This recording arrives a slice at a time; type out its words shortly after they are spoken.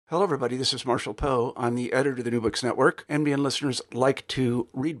Hello, everybody. This is Marshall Poe. I'm the editor of the New Books Network. NBN listeners like to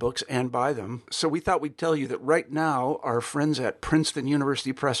read books and buy them. So we thought we'd tell you that right now, our friends at Princeton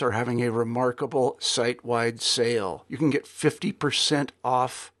University Press are having a remarkable site-wide sale. You can get 50%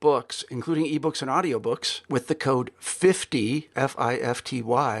 off books, including ebooks and audiobooks, with the code 50,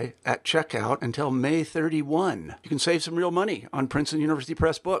 F-I-F-T-Y, at checkout until May 31. You can save some real money on Princeton University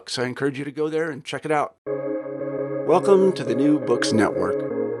Press books. I encourage you to go there and check it out. Welcome to the New Books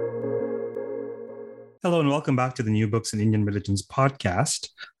Network. Hello and welcome back to the New Books in Indian Religions podcast.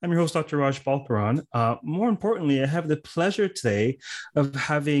 I'm your host, Dr. Raj Balkaran. More importantly, I have the pleasure today of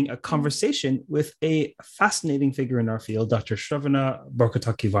having a conversation with a fascinating figure in our field, Dr. Shravana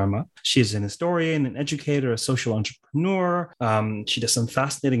Borkatakivarma. She is an historian, an educator, a social entrepreneur. She does some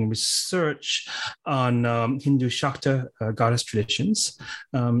fascinating research on Hindu Shakta goddess traditions.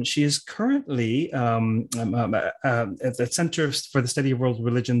 She is currently at the Center for the Study of World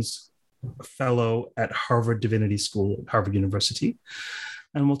Religions fellow at Harvard Divinity School at Harvard University.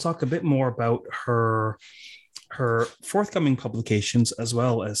 And we'll talk a bit more about her forthcoming publications, as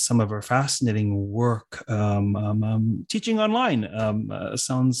well as some of her fascinating work teaching online.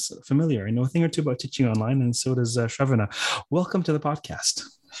 Sounds familiar. I know a thing or two about teaching online, and so does Shravana. Welcome to the podcast.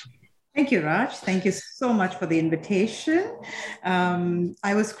 Thank you, Raj. Thank you so much for the invitation.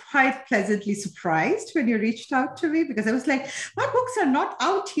 I was quite pleasantly surprised when you reached out to me because I was like, my books are not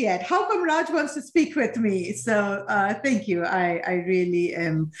out yet. How come Raj wants to speak with me? So thank you. I really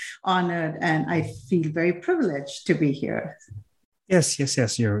am honored and I feel very privileged to be here. Yes.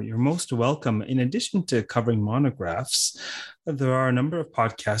 You're most welcome. In addition to covering monographs, there are a number of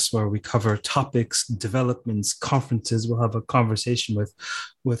podcasts where we cover topics, developments, conferences. We'll have a conversation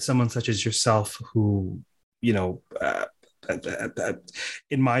with someone such as yourself who, in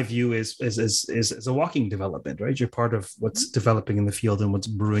my view, is a walking development, right? You're part of what's developing in the field and what's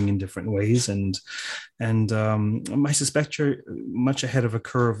brewing in different ways. And I suspect you're much ahead of a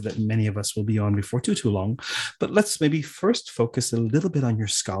curve that many of us will be on before too long. But let's maybe first focus a little bit on your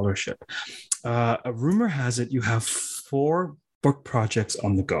scholarship. A rumor has it you have 4 book projects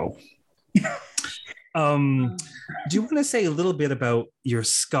on the go. Do you want to say a little bit about your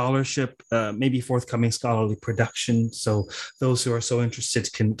scholarship, maybe forthcoming scholarly production, so those who are so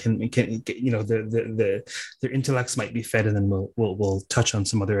interested can their intellects might be fed, and then we'll touch on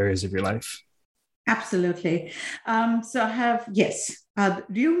some other areas of your life. Absolutely. So I have, yes,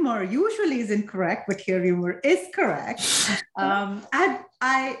 rumor usually is incorrect, but here rumor is correct.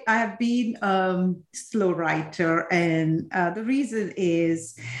 I have been a slow writer, and the reason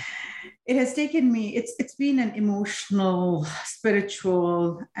is it has taken me, it's been an emotional,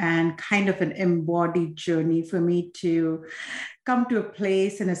 spiritual, and kind of an embodied journey for me to come to a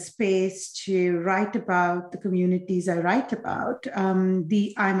place and a space to write about the communities I write about. I'm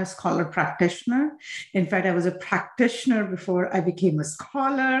a scholar practitioner. In fact, I was a practitioner before I became a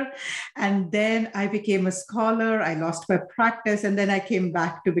scholar. And then I became a scholar. I lost my practice. And then I came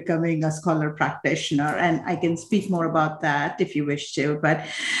back to becoming a scholar practitioner. And I can speak more about that if you wish to. But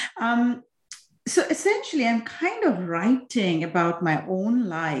so essentially, I'm kind of writing about my own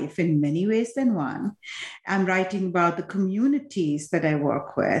life in many ways than one. I'm writing about the communities that I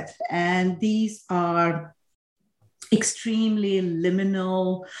work with, and these are extremely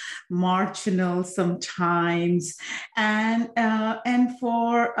liminal, marginal sometimes, and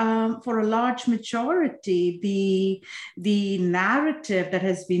for a large majority, the narrative that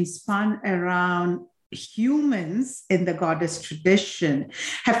has been spun around humans in the goddess tradition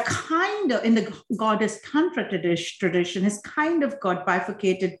have kind of, in the goddess tantra tradition, has kind of got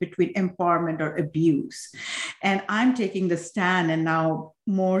bifurcated between empowerment or abuse. And I'm taking the stand, and now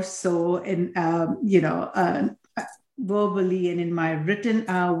more so in, verbally and in my written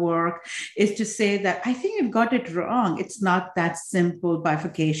work, is to say that I think you've got it wrong. It's not that simple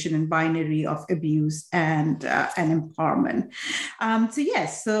bifurcation and binary of abuse and empowerment.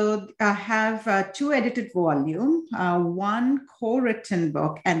 So I have 2 edited volumes, 1 co-written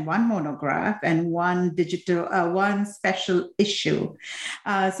book and 1 monograph and 1 digital, 1 special issue.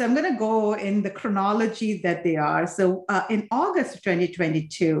 So I'm going to go in the chronology that they are. So in August of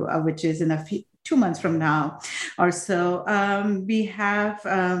 2022, which is in a few 2 months from now or so, we have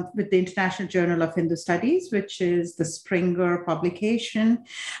with the International Journal of Hindu Studies, which is the Springer publication,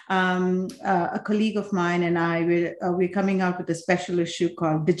 a colleague of mine and I, we're coming out with a special issue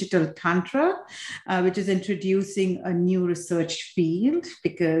called Digital Tantra, which is introducing a new research field,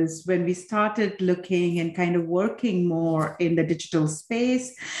 because when we started looking and kind of working more in the digital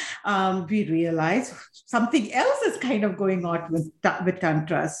space, we realized something else is kind of going on with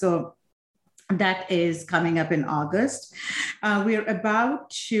Tantra. So that is coming up in August. We're about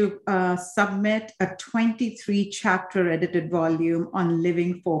to submit a 23-chapter edited volume on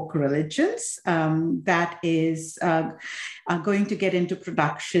living folk religions that is going to get into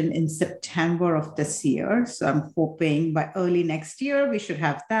production in September of this year. So I'm hoping by early next year, we should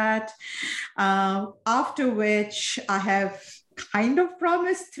have that. After which I have kind of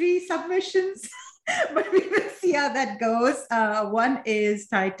promised 3 submissions. But we will see how that goes. One is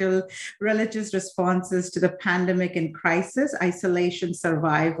titled Religious Responses to the Pandemic and Crisis, Isolation,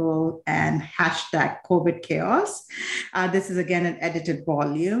 Survival, and #COVID Chaos. This is again an edited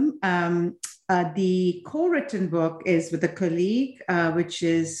volume. The co-written book is with a colleague, which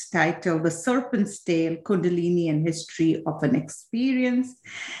is titled The Serpent's Tail, Kundalini and History of an Experience.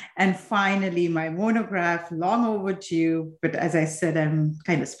 And finally, my monograph, long overdue, but as I said, I'm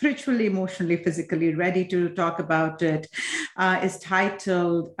kind of spiritually, emotionally, physically ready to talk about it, is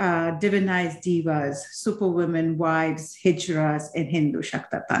titled Divinized Divas, Superwomen, Wives, Hijras in Hindu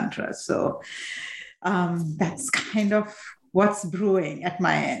Shakta Tantra. So that's kind of what's brewing at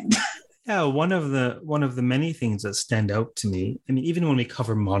my end. Yeah, one of the many things that stand out to me. I mean, even when we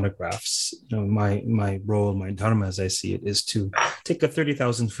cover monographs, my role, my dharma, as I see it, is to take a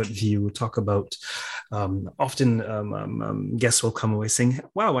 30,000-foot view, talk about. Often, guests will come away saying,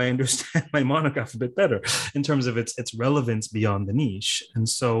 "Wow, I understand my monograph a bit better in terms of its relevance beyond the niche." And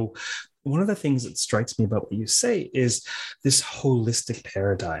so, one of the things that strikes me about what you say is this holistic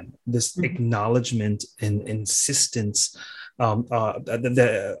paradigm, this acknowledgement and insistence on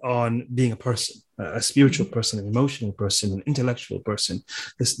being a person, a spiritual person, an emotional person, an intellectual person.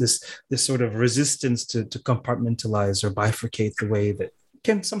 This sort of resistance to compartmentalize or bifurcate the way that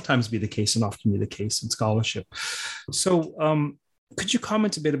can sometimes be the case and often be the case in scholarship. So, could you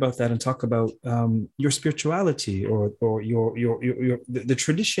comment a bit about that and talk about your spirituality or your the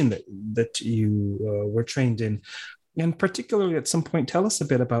tradition that you were trained in, and particularly at some point tell us a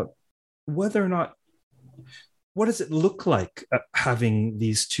bit about whether or not, what does it look like having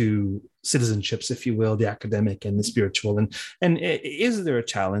these 2 citizenships, if you will, the academic and the spiritual, and is there a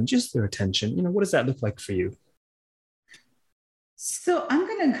challenge? Is there a tension? What does that look like for you? So I'm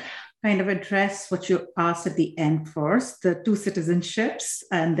going to kind of address what you asked at the end first, the 2 citizenships,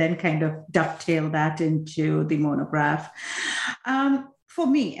 and then kind of dovetail that into the monograph. For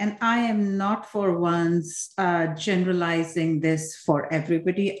me, and I am not for once generalizing this for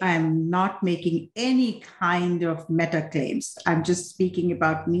everybody. I'm not making any kind of meta claims. I'm just speaking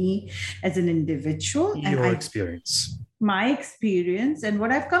about me as an individual. Your experience. My experience, and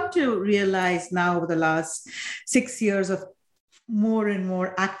what I've come to realize now over the last 6 years of more and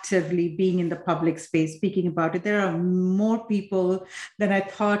more actively being in the public space, speaking about it. There are more people than I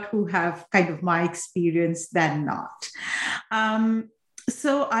thought who have kind of my experience than not.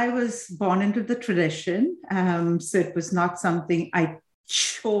 So I was born into the tradition. So it was not something I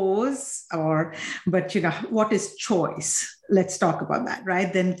chose, but what is choice? Let's talk about that,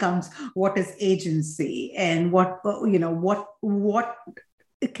 right? Then comes what is agency, and what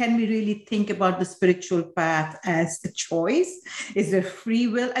can we really think about the spiritual path as a choice? Is there free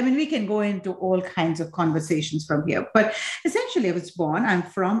will? I mean, we can go into all kinds of conversations from here. But essentially, I'm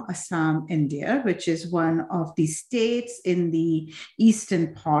from Assam, India, which is one of the states in the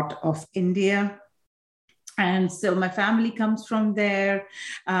eastern part of India. And so my family comes from there.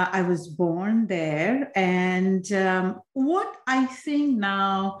 I was born there. And what I think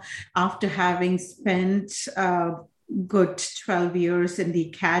now, after having spent good 12 years in the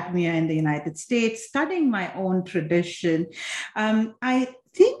academia in the United States, studying my own tradition, I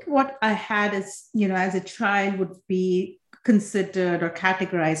think what I had as a child would be considered or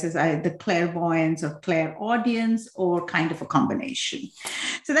categorized as the clairvoyance or clairaudience, or kind of a combination.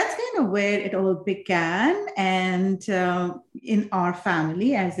 So that's kind of where it all began. And in our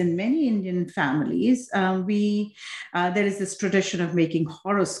family, as in many Indian families, there is this tradition of making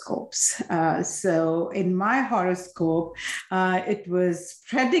horoscopes. So in my horoscope, it was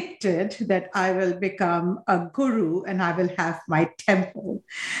predicted that I will become a guru and I will have my temple.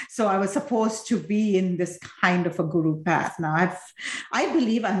 So I was supposed to be in this kind of a guru path. Now, I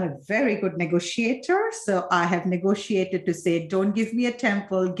believe I'm a very good negotiator. So I have negotiated to say, don't give me a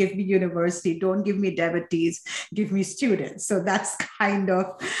temple, give me university, don't give me devotees, give me students. So that's kind of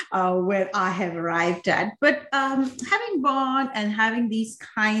where I have arrived at. But having born and having these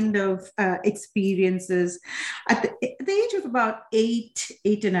kind of experiences, at the age of about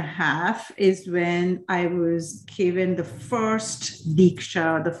 8.5 is when I was given the first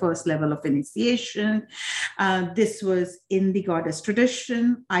diksha, the first level of initiation. This was in the goddess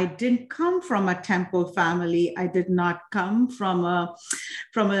tradition. I didn't come from a temple family. I did not come from a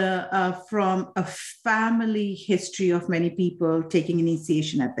family history of many people taking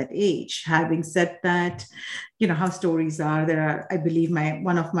initiation at that age. Having said that, you know how stories are. There are, I believe,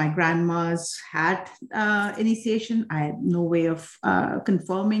 one of my grandmas had initiation. I had no way of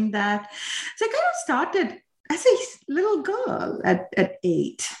confirming that. So I kind of started as a little girl at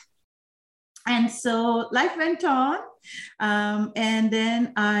 8. And so life went on, and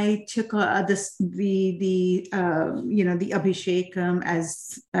then I took the abhishekam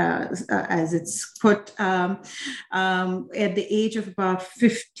as it's put at the age of about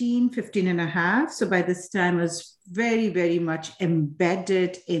 15 and a half. So by this time I was very, very much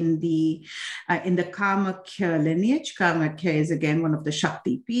embedded in the Kamakya lineage. Kamakya is again one of the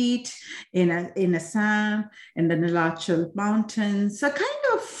Shakti Peeth in Assam, in the Nilachal Mountains. So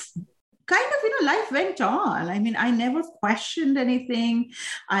life went on. I mean, I never questioned anything.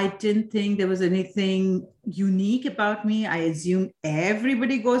 I didn't think there was anything unique about me. I assumed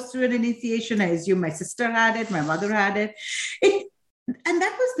everybody goes through an initiation. I assumed my sister had it, my mother had it. And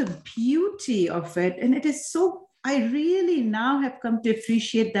that was the beauty of it. And it is so, I really now have come to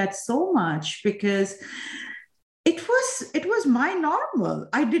appreciate that so much, because it was my normal.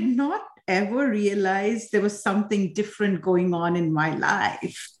 I did not ever realize there was something different going on in my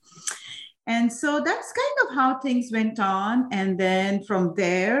life. And so that's kind of how things went on. And then from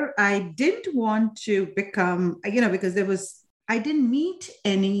there, I didn't want to become, because I didn't meet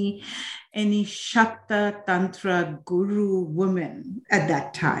any Shakta Tantra guru woman at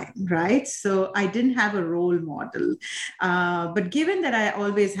that time, right? So I didn't have a role model. But given that I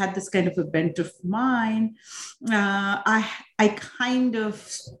always had this kind of a bent of mind, I kind of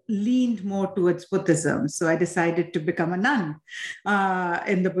leaned more towards Buddhism. So I decided to become a nun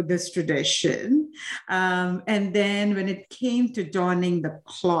in the Buddhist tradition. And then when it came to donning the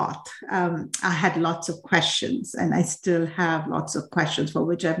cloth, I had lots of questions, and I still have lots of questions for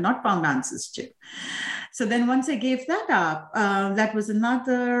which I've not found answers to. So then once I gave that up, that was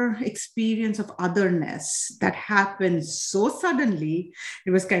another experience of otherness that happened so suddenly.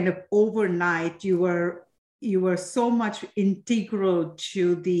 It was kind of overnight. You were so much integral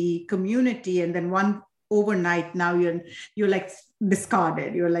to the community, and then one overnight, now you're like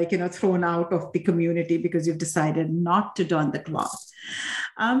discarded. You're like, thrown out of the community because you've decided not to don the cloth.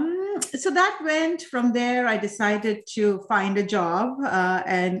 So that went from there. I decided to find a job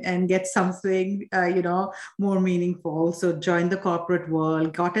and get something, more meaningful. So joined the corporate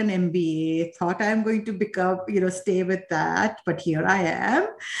world, got an MBA, thought I'm going to stay with that, but here I am.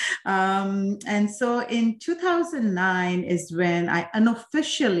 And so in 2009 is when I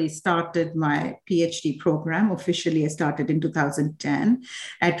unofficially started my PhD program. Officially, I started in 2010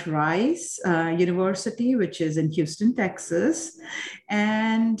 at Rice University, which is in Houston, Texas.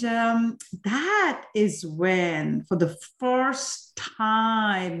 And that is when, for the first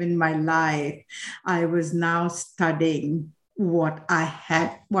time in my life, I was now studying what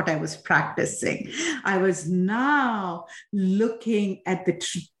I was practicing. I was now looking at the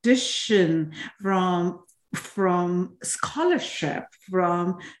tradition from scholarship,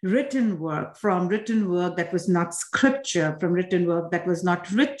 from written work that was not scripture, from written work that was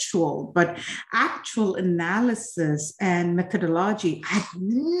not ritual, but actual analysis and methodology. I'd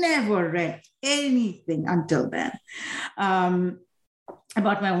never read anything until then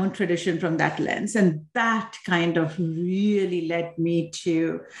about my own tradition from that lens. And that kind of really led me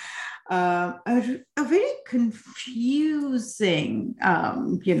to a very confusing,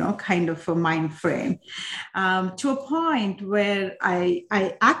 kind of a mind frame, to a point where I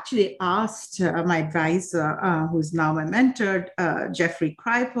actually asked my advisor, who's now my mentor, Jeffrey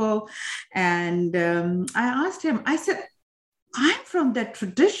Kripal, and I asked him, I said, I'm from that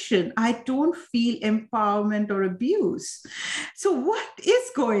tradition. I don't feel empowerment or abuse. So what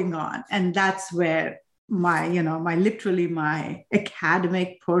is going on? And that's where my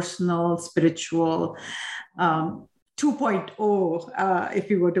academic, personal, spiritual 2.0, if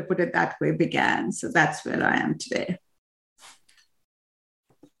you were to put it that way, began. So that's where I am today.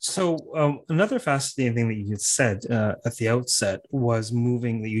 So another fascinating thing that you had said at the outset was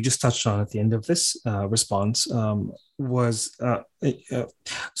moving, that you just touched on at the end of this response, was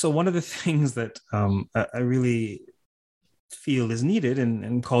so one of the things that I really feel is needed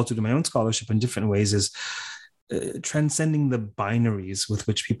and called to do my own scholarship in different ways is transcending the binaries with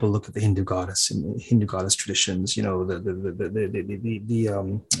which people look at the Hindu goddess and Hindu goddess traditions. You know, the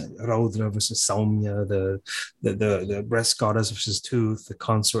Raudra versus Saumya, the breast goddess versus tooth, the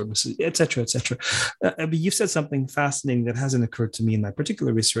consort versus etc. etc. You said something fascinating that hasn't occurred to me in my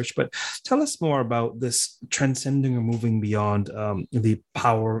particular research, but tell us more about this transcending or moving beyond the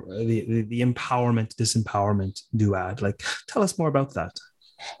power, the empowerment, disempowerment duad. Like, tell us more about that.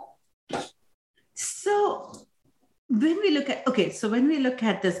 So when we look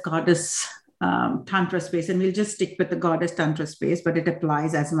at this goddess Tantra space, and we'll just stick with the goddess Tantra space, but it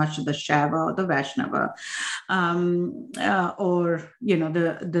applies as much to the Shaiva or the Vaishnava, or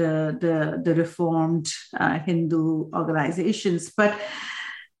the Reformed Hindu organizations. But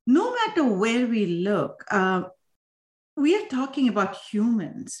no matter where we look, we are talking about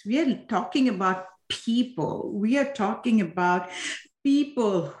humans. We are talking about people. We are talking about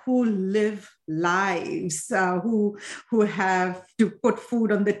people who live lives, who have to put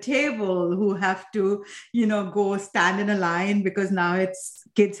food on the table, who have to, go stand in a line because now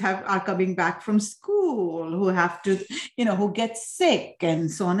kids are coming back from school, who have to, who get sick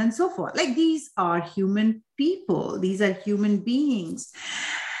and so on and so forth. Like, these are human people. These are human beings.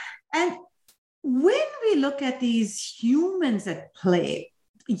 And when we look at these humans at play,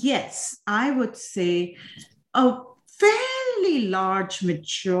 yes, I would say a fairly large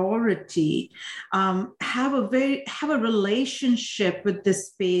majority have a relationship with the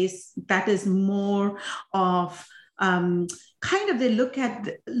space that is more of they look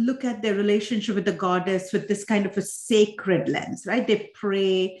at their relationship with the goddess with this kind of a sacred lens, right? They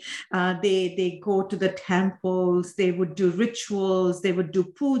pray, they go to the temples, they would do rituals, they would do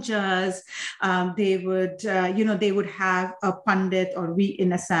pujas, they would have a pandit, or we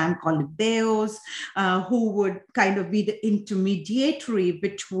in Assam call it deos, who would kind of be the intermediary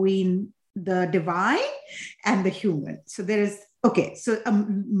between the divine and the human. So there is so a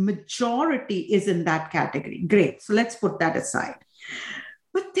majority is in that category. Great. So let's put that aside.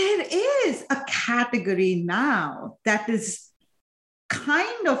 But there is a category now that is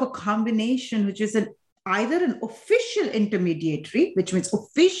kind of a combination, which is either an official intermediary, which means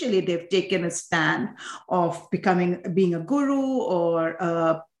officially they've taken a stand of being a guru or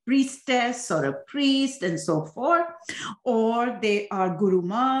a priestess or a priest and so forth, or they are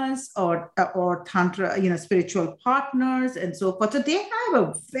gurumas or tantra, spiritual partners and so forth. So they have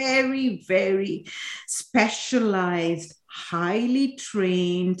a very, very specialized, highly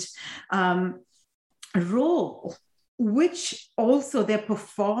trained role, which also they're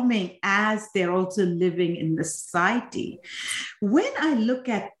performing as they're also living in the society. When I look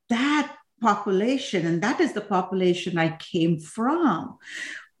at that population, and that is the population I came from,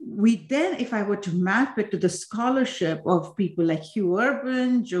 we then, if I were to map it to the scholarship of people like Hugh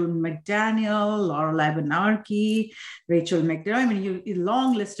Urban, Joan McDaniel, Laurel Abenarki, Rachel McDermott, a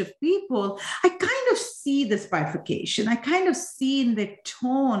long list of people, I kind of see this bifurcation. I kind of see in their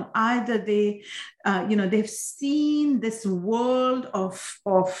tone, either they've seen this world of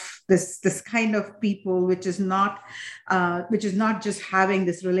this kind of people, which is not just having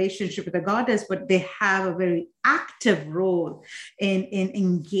this relationship with the goddess, but they have a very active role in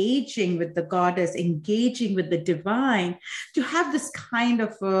engaging with the goddess, engaging with the divine, to have this kind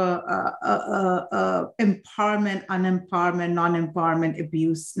of empowerment, unempowerment, non-empowerment,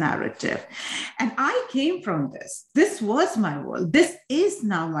 abuse narrative. And I came from this. This was my world. This is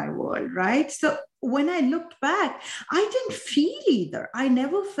now my world, right? So when I looked back, I didn't feel either. I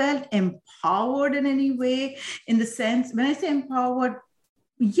never felt empowered in any way, in the sense, when I say empowered,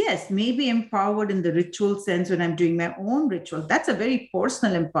 yes, maybe empowered in the ritual sense when I'm doing my own ritual. That's a very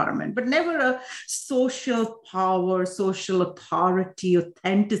personal empowerment, but never a social power, social authority,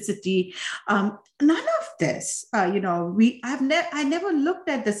 authenticity. None of this. I never looked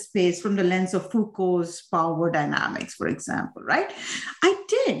at the space from the lens of Foucault's power dynamics, for example, right? I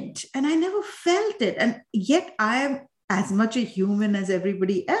didn't, and I never felt it. And yet I am as much a human as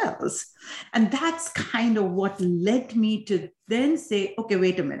everybody else. And that's kind of what led me to then say, okay,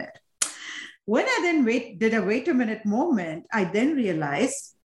 wait a minute. When I then did a wait a minute moment, I then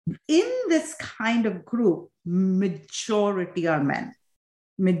realized in this kind of group, majority are men.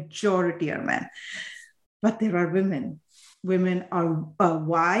 Majority are men. But there are women. Women are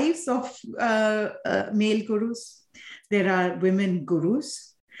wives of male gurus. There are women gurus.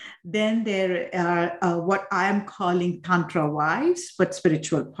 Then there are what I'm calling Tantra wives, but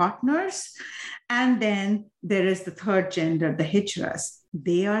spiritual partners. And then there is the third gender, the Hijras.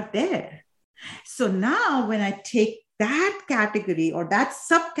 They are there. So now when I take that category or that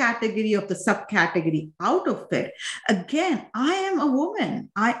subcategory of the subcategory out of it, again, I am a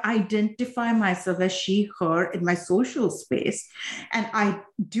woman. I identify myself as she, her in my social space. And I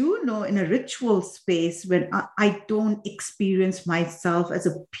do know in a ritual space when I don't experience myself as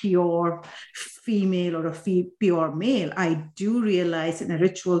a pure female or a pure male, I do realize in a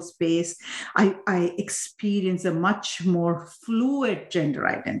ritual space, I experience a much more fluid gender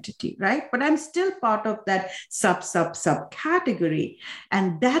identity, right? But I'm still part of that sub category.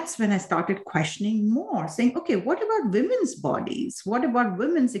 And that's when I started questioning more, saying, okay, what about women's bodies? What about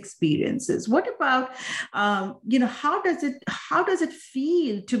women's experiences? What about, how does it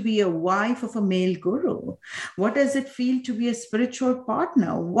feel to be a wife of a male guru? What does it feel to be a spiritual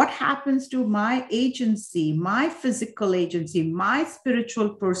partner? What happens to my agency, my physical agency, my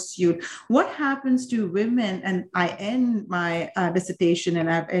spiritual pursuit? What happens to women? And I end my dissertation and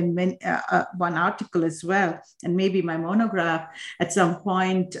I've in one article as well, and maybe my monograph at some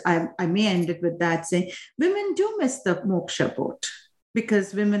point, I may end it with that, saying women do miss the moksha boat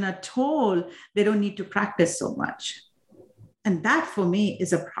because women are told they don't need to practice so much. And that for me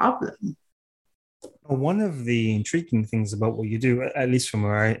is a problem. One of the intriguing things about what you do, at least from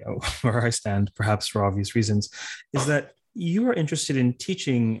where I stand, perhaps for obvious reasons, is that you are interested in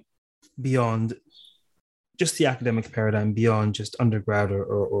teaching beyond just the academic paradigm, beyond just undergrad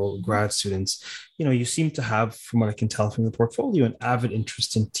or grad students. You seem to have, from what I can tell from the portfolio, an avid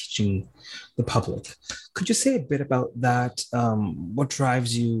interest in teaching the public. Could you say a bit about that? What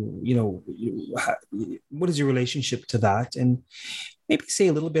drives you? What is your relationship to that? And maybe say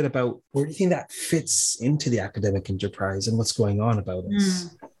a little bit about where do you think that fits into the academic enterprise and what's going on about it?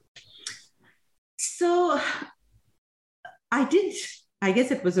 So I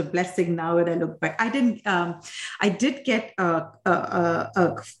guess it was a blessing now when I look back. I did get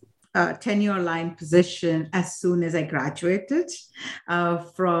a tenure line position as soon as I graduated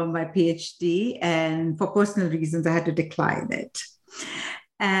from my PhD. And for personal reasons, I had to decline it.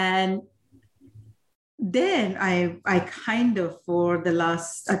 And then I kind of, for the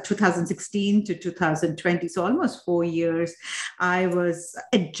last 2016 to 2020, so almost 4 years, I was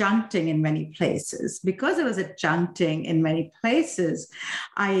adjuncting in many places. Because I was adjuncting in many places,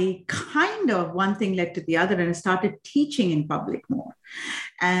 I kind of, one thing led to the other, and I started teaching in public more.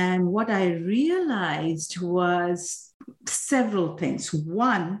 And what I realized was several things.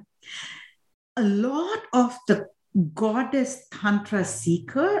 One, a lot of the goddess tantra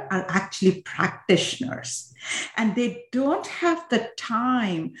seeker are actually practitioners, and they don't have the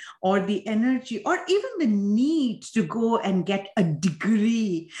time or the energy or even the need to go and get a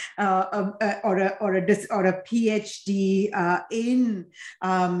degree or a PhD in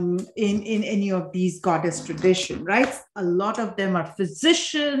any of these goddess tradition, right? A lot of them are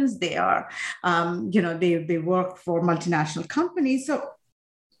physicians. They are they work for multinational companies,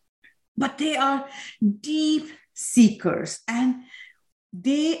 but they are deep seekers, and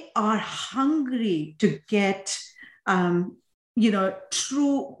they are hungry to get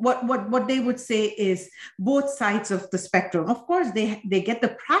true what they would say is both sides of the spectrum. Of course, they get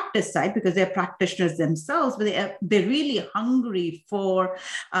the practice side because they're practitioners themselves, but they're really hungry for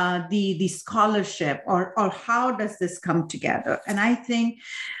the scholarship or how does this come together. And I think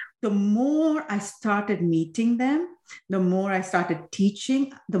the more I started meeting them, the more I started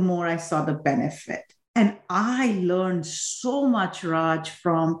teaching, the more I saw the benefit. And I learned so much, Raj,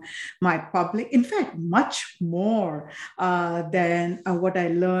 from my public, in fact, much more than what I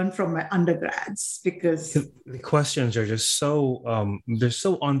learned from my undergrads, because the questions are just so, they're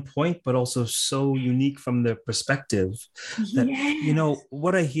so on point, but also so unique from their perspective that,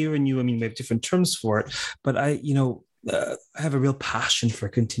 what I hear in you, I mean, we have different terms for it, but I have a real passion for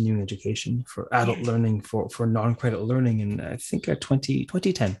continuing education, for adult learning, for non-credit learning. And I think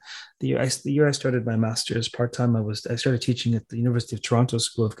 2010, the year I started my master's part-time, I started teaching at the University of Toronto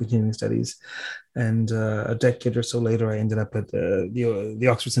School of Continuing Studies. And a decade or so later, I ended up at the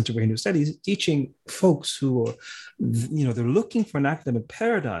Oxford Centre for Hindu Studies, teaching folks who are, they're looking for an academic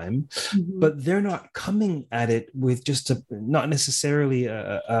paradigm, but they're not coming at it with just not necessarily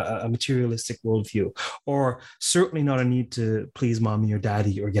a materialistic worldview, or certainly not a need to please mommy or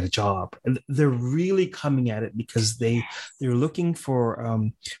daddy or get a job. And they're really coming at it because they're looking for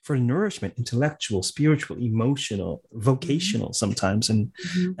nourishment, intellectual, spiritual, emotional, vocational sometimes, and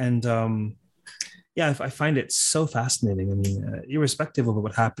I find it so fascinating. I mean, irrespective of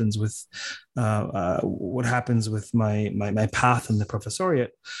what happens with my path in the professoriate,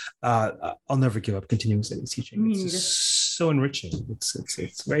 I'll never give up continuing studies teaching. It's just so enriching.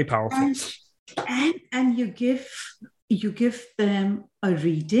 It's very powerful. And you give them a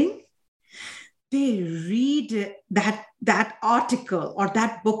reading, they read that article or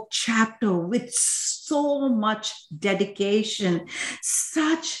that book chapter with so much dedication,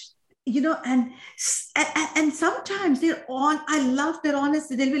 such, and sometimes I love their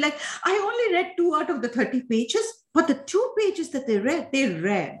honesty. They'll be like, I only read 2 out of the 30 pages, but the 2 pages that they read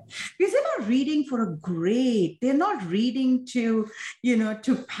because they're not reading for a grade. They're not reading to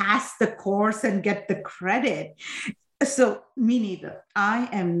pass the course and get the credit. So me neither. I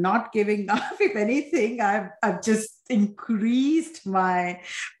am not giving up. If anything, I've just increased my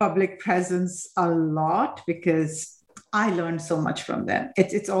public presence a lot because I learned so much from them.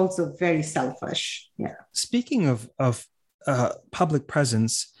 It's also very selfish. Yeah. Speaking of public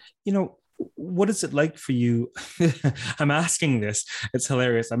presence, what is it like for you? I'm asking this. It's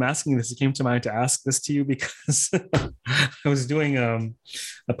hilarious. I'm asking this. It came to mind to ask this to you because I was doing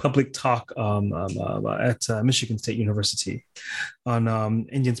a public talk at Michigan State University on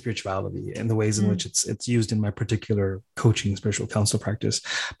Indian spirituality and the ways in which it's used in my particular coaching spiritual counsel practice.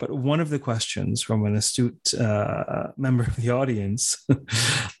 But one of the questions from an astute member of the audience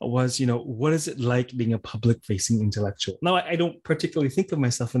was, what is it like being a public-facing intellectual? Now, I don't particularly think of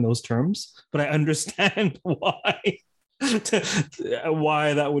myself in those terms, but I understand why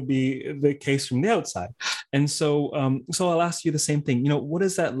that would be the case from the outside. And so I'll ask you the same thing. What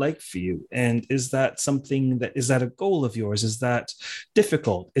is that like for you? And is that a goal of yours? Is that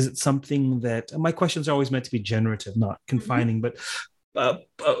difficult? Is it something that, my questions are always meant to be generative, not confining, but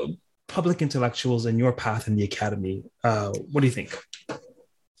public intellectuals and your path in the academy, what do you think?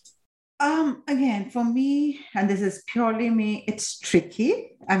 Again, for me, and this is purely me, it's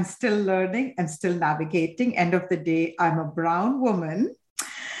tricky. I'm still learning. I'm still navigating. End of the day, I'm a brown woman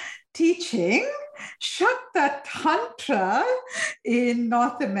teaching Shakta Tantra in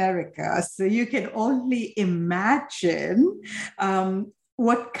North America. So you can only imagine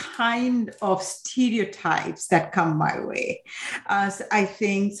what kind of stereotypes that come my way. So I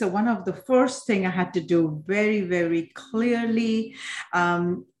think, so one of the first thing I had to do very, very clearly,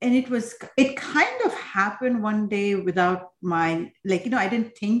 and it kind of happened one day without my, I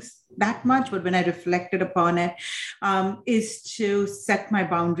didn't think that much, but when I reflected upon it, is to set my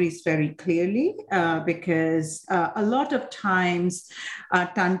boundaries very clearly, because a lot of times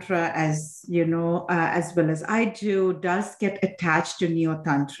Tantra, as you know, as well as I do, does get attached to Neo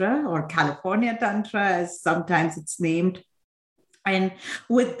Tantra or California Tantra, as sometimes it's named. And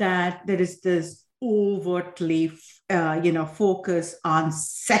with that, there is this overtly focus on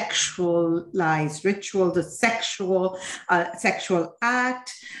sexualized rituals, the sexual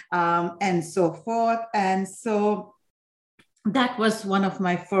act, and so forth. And so that was one of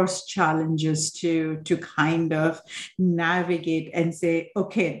my first challenges to kind of navigate and say,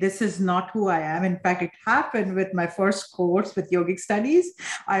 okay, this is not who I am. In fact, it happened with my first course with yogic studies.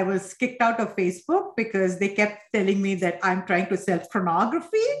 I was kicked out of Facebook because they kept telling me that I'm trying to sell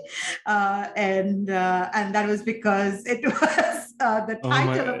pornography. And that was because it was the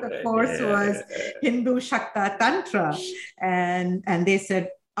title of the course was Hindu Shakta Tantra. And they said,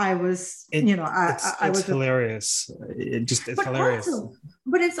 I was, I was hilarious. It's hilarious.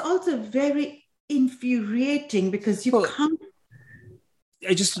 But it's also very infuriating because you come.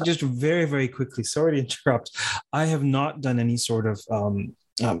 I just very, very quickly, sorry to interrupt. I have not done any sort of,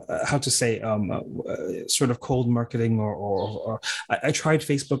 sort of cold marketing or I tried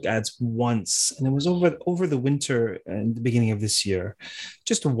Facebook ads once, and it was over the winter and the beginning of this year,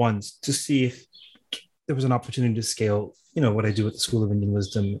 just once, to see if there was an opportunity to scale, what I do at the School of Indian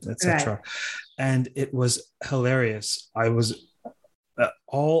Wisdom, etc. Right. And it was hilarious. I was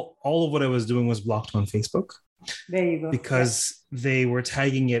all of what I was doing was blocked on Facebook. There you go. Because they were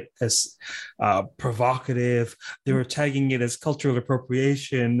tagging it as provocative. They were tagging it as cultural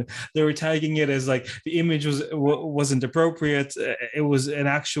appropriation. They were tagging it as like the image wasn't appropriate. It was an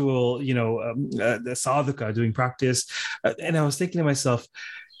actual, the sadhaka doing practice. And I was thinking to myself,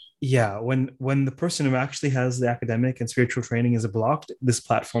 yeah, when the person who actually has the academic and spiritual training is blocked, this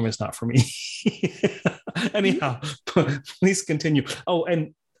platform is not for me. Anyhow, please continue. Oh,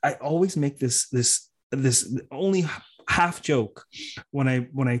 and I always make this only half joke when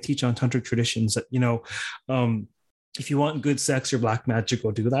I teach on tantric traditions that, if you want good sex or black magic,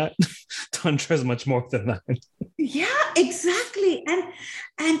 go do that. Tantra is much more than that. Yeah, exactly.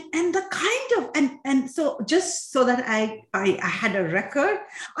 and the kind of and so just so that I had a record,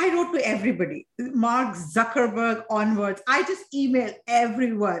 I wrote to everybody, Mark Zuckerberg onwards. I just emailed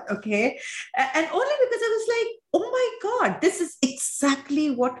everyone, okay, and only because I was like, oh my God, this is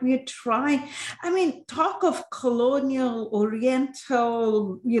exactly what we're trying. I mean, talk of colonial,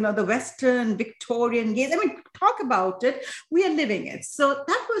 oriental, the Western, Victorian gaze. I mean, talk about it. We are living it. So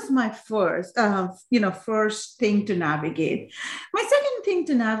that was my first thing to navigate. My second thing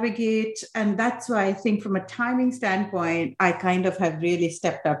to navigate, and that's why I think from a timing standpoint, I kind of have really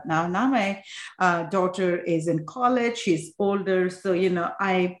stepped up now. Now my daughter is in college. She's older. So,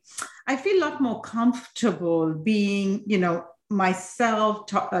 I feel a lot more comfortable being, myself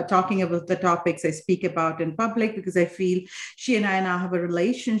talking about the topics I speak about in public, because I feel she and I now have a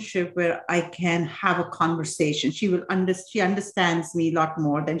relationship where I can have a conversation. She understands me a lot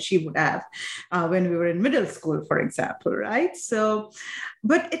more than she would have when we were in middle school, for example, right? So,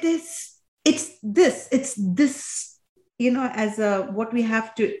 but it's this, as what we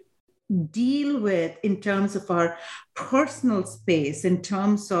have to deal with in terms of our personal space, in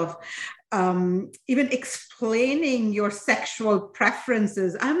terms of even explaining your sexual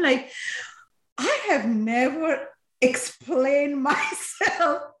preferences. I'm like, I have never explained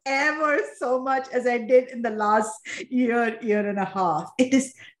myself ever so much as I did in the last year and a half. It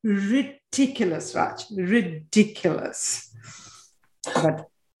is ridiculous, Raj, ridiculous. But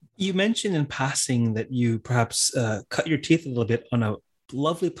you mentioned in passing that you perhaps cut your teeth a little bit on a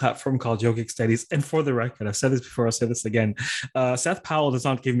lovely platform called Yogic Studies. And for the record, I've said this before, I'll say this again. Seth Powell does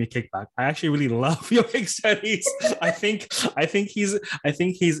not give me kickback. I actually really love Yogic Studies. I think he's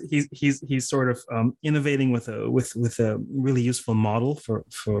sort of innovating with a really useful model for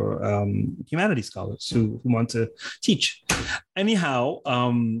humanities scholars who want to teach. Anyhow,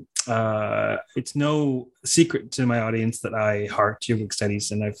 it's no secret to my audience that I heart Yogic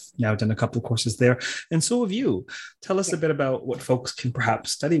Studies, and I've now done a couple of courses there, and so have you. Tell us a bit about what folks can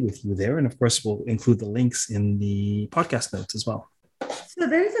perhaps study with you there, and of course we'll include the links in the podcast notes as well. So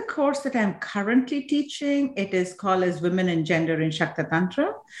there is a course that I'm currently teaching. It is called as Women and Gender in Shakta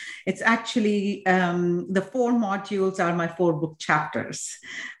Tantra. It's actually, the 4 modules are my 4 book chapters.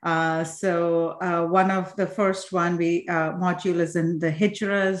 So one of the first module is in the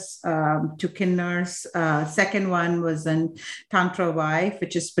Hijras to Kinners. Second one was in Tantra Wife,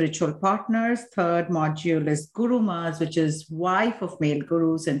 which is spiritual partners. Third module is Gurumas, which is wife of male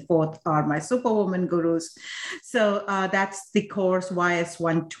gurus. And fourth are my superwoman gurus. So that's the course YS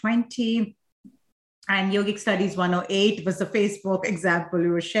 120. And Yogic Studies 108 was the Facebook example we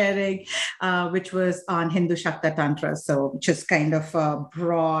were sharing, which was on Hindu Shakta Tantra. So just kind of a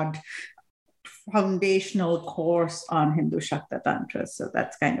broad foundational course on Hindu Shakta Tantra. So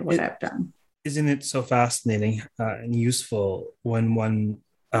that's kind of what I've done. Isn't it so fascinating and useful when one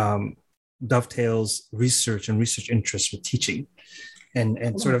dovetails research and research interests with teaching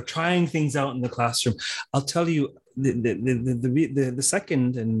and sort of trying things out in the classroom? I'll tell you, the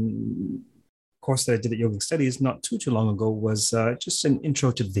second and course that I did at Yogic Studies not too long ago was just an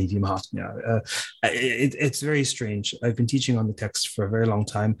intro to the Devi Mahatmya. It's very strange. I've been teaching on the text for a very long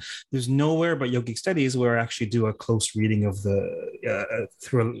time. There's nowhere but Yogic Studies where I actually do a close reading of the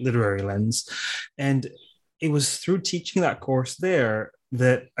through a literary lens. And it was through teaching that course there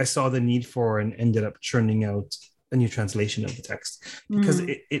that I saw the need for and ended up churning out a new translation of the text, because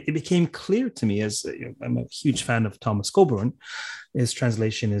it became clear to me, as I'm a huge fan of Thomas Coburn. His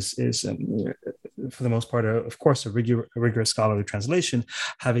translation is for the most part, of course, a rigorous scholarly translation.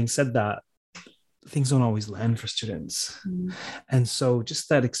 Having said that, things don't always land for students. And so just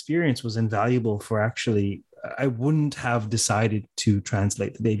that experience was invaluable for actually, I wouldn't have decided to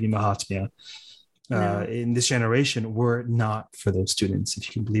translate the Devi Mahatmya in this generation were it not for those students, if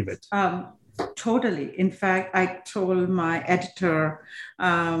you can believe it. Totally. In fact, I told my editor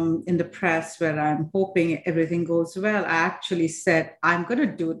in the press, where I'm hoping everything goes well, I actually said, I'm going to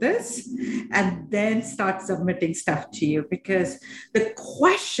do this and then start submitting stuff to you, because the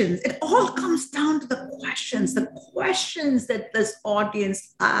questions, it all comes down to the questions that this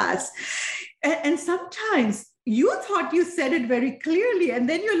audience asks. And sometimes you thought you said it very clearly, and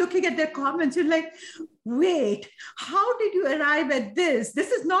then you're looking at their comments, you're like, wait, how did you arrive at this? This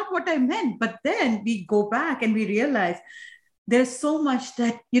is not what I meant. But then we go back and we realize there's so much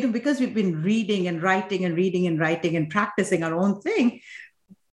that, because we've been reading and writing and reading and writing and practicing our own thing,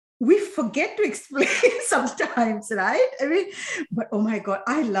 we forget to explain sometimes, right? I mean, but oh my God,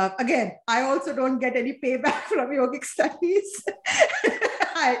 I also don't get any payback from Yogic Studies.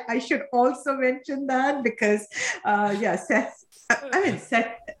 I should also mention that, because Seth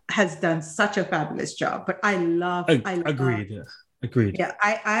has done such a fabulous job, but I love. Agreed. Agreed. Yeah,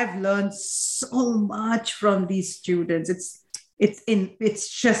 I've learned so much from these students. It's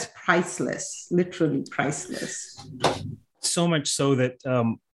just priceless, literally priceless. So much so that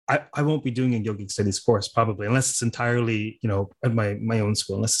I won't be doing a yogic studies course probably, unless it's entirely, at my own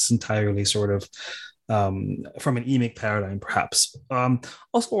school, unless it's entirely sort of from an emic paradigm, perhaps.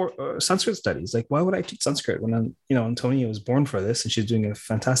 Also, Sanskrit studies. Like, why would I teach Sanskrit when Antonia was born for this and she's doing a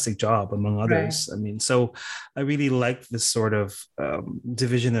fantastic job, among others. Right. I mean, so I really like this sort of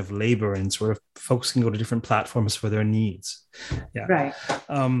division of labor and sort of focusing on different platforms for their needs. Yeah. Right.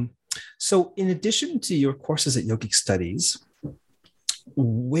 So in addition to your courses at Yogic Studies,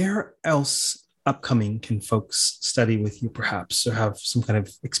 where else upcoming can folks study with you, perhaps, or have some kind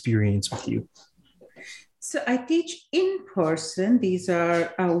of experience with you? So I teach in person. These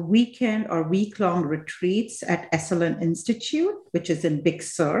are weekend or week-long retreats at Esalen Institute, which is in Big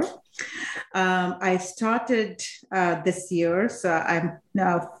Sur. I started this year, so I'm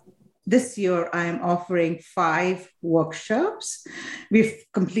now. This year, I'm offering 5 workshops. We've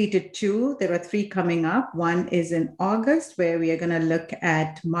completed 2. There are 3 coming up. One is in August, where we are going to look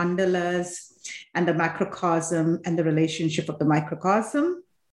at mandalas and the macrocosm and the relationship of the microcosm.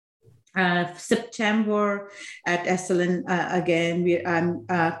 September at Esalen, again, I'm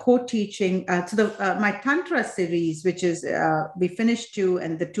co-teaching my Tantra series, which is, we finished 2,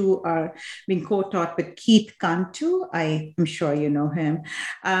 and the 2 are being co-taught with Keith Cantu. I'm sure you know him.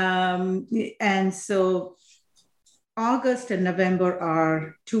 And so August and November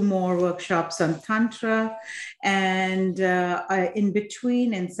are 2 more workshops on Tantra. And in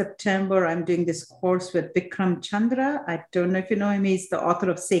between, in September, I'm doing this course with Vikram Chandra. I don't know if you know him. He's the author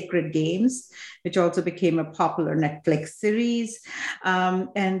of Sacred Games, which also became a popular Netflix series.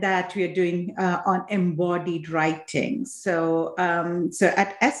 And that we are doing on embodied writing. So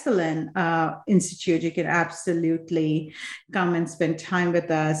at Esalen Institute, you can absolutely come and spend time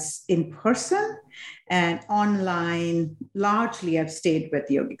with us in person. And online, largely, I've stayed with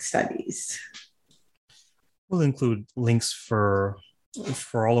Yogic Studies. We'll include links for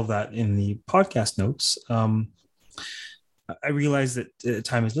all of that in the podcast notes. I realize that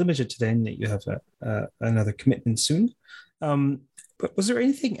time is limited today and that you have another commitment soon. But was there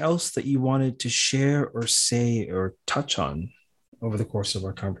anything else that you wanted to share or say or touch on over the course of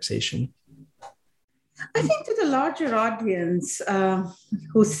our conversation? I think to the larger audience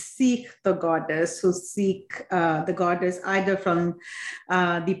who seek the goddess, either from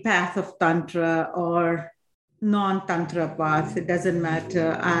the path of Tantra or non-Tantra path, it doesn't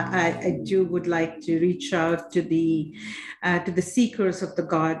matter. I would like to reach out to the seekers of the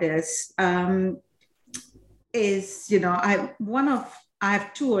goddess. I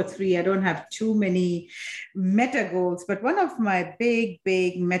have 2 or 3. I don't have too many meta goals, but one of my big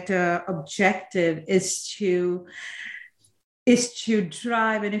meta objective is to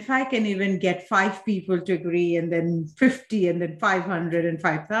drive. And if I can even get 5 people to agree, and then 50, and then 500 and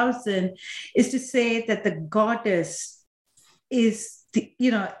 5,000, is to say that the goddess is,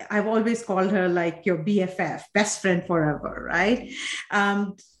 I've always called her like your BFF, best friend forever, right?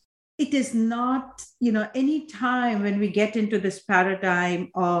 It is not, any time when we get into this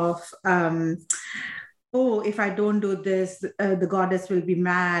paradigm of, if I don't do this, the goddess will be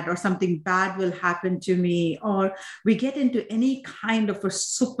mad, or something bad will happen to me, or we get into any kind of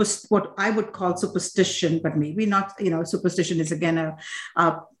what I would call superstition, but maybe not, superstition is again a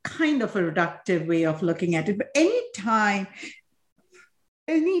kind of a reductive way of looking at it. But anytime,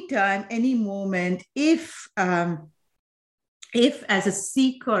 any moment, if as a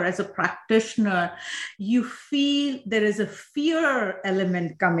seeker, as a practitioner, you feel there is a fear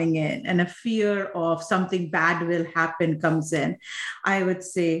element coming in, and a fear of something bad will happen comes in, I would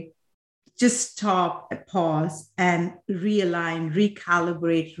say just stop, pause, and realign,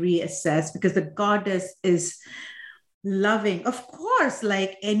 recalibrate, reassess, because the goddess is loving. Of course,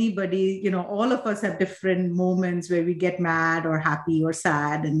 like anybody, all of us have different moments where we get mad or happy or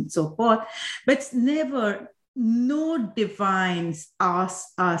sad and so forth, but it's no divines ask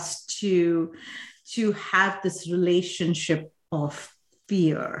us to have this relationship of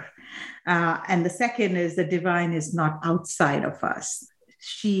fear. And the second is the divine is not outside of us.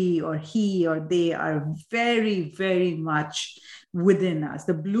 She or he or they are very, very much within us.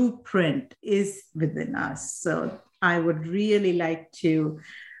 The blueprint is within us. So I would really like to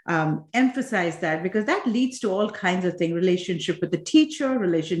emphasize that, because that leads to all kinds of things: relationship with the teacher,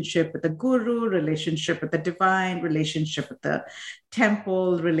 relationship with the guru, relationship with the divine, relationship with the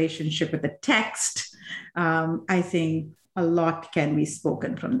temple, relationship with the text. I think a lot can be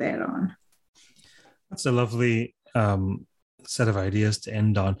spoken from there on. That's a lovely set of ideas to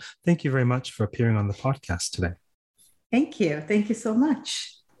end on. Thank you very much for appearing on the podcast today. Thank you. Thank you so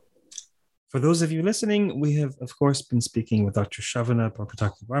much. For those of you listening, we have, of course, been speaking with Dr. Shravana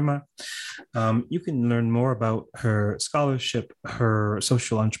Parpatakavarma. You can learn more about her scholarship, her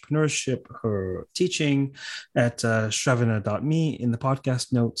social entrepreneurship, her teaching at shravana.me in the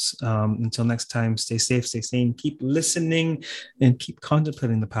podcast notes. Until next time, stay safe, stay sane, keep listening, and keep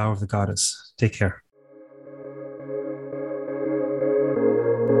contemplating the power of the goddess. Take care.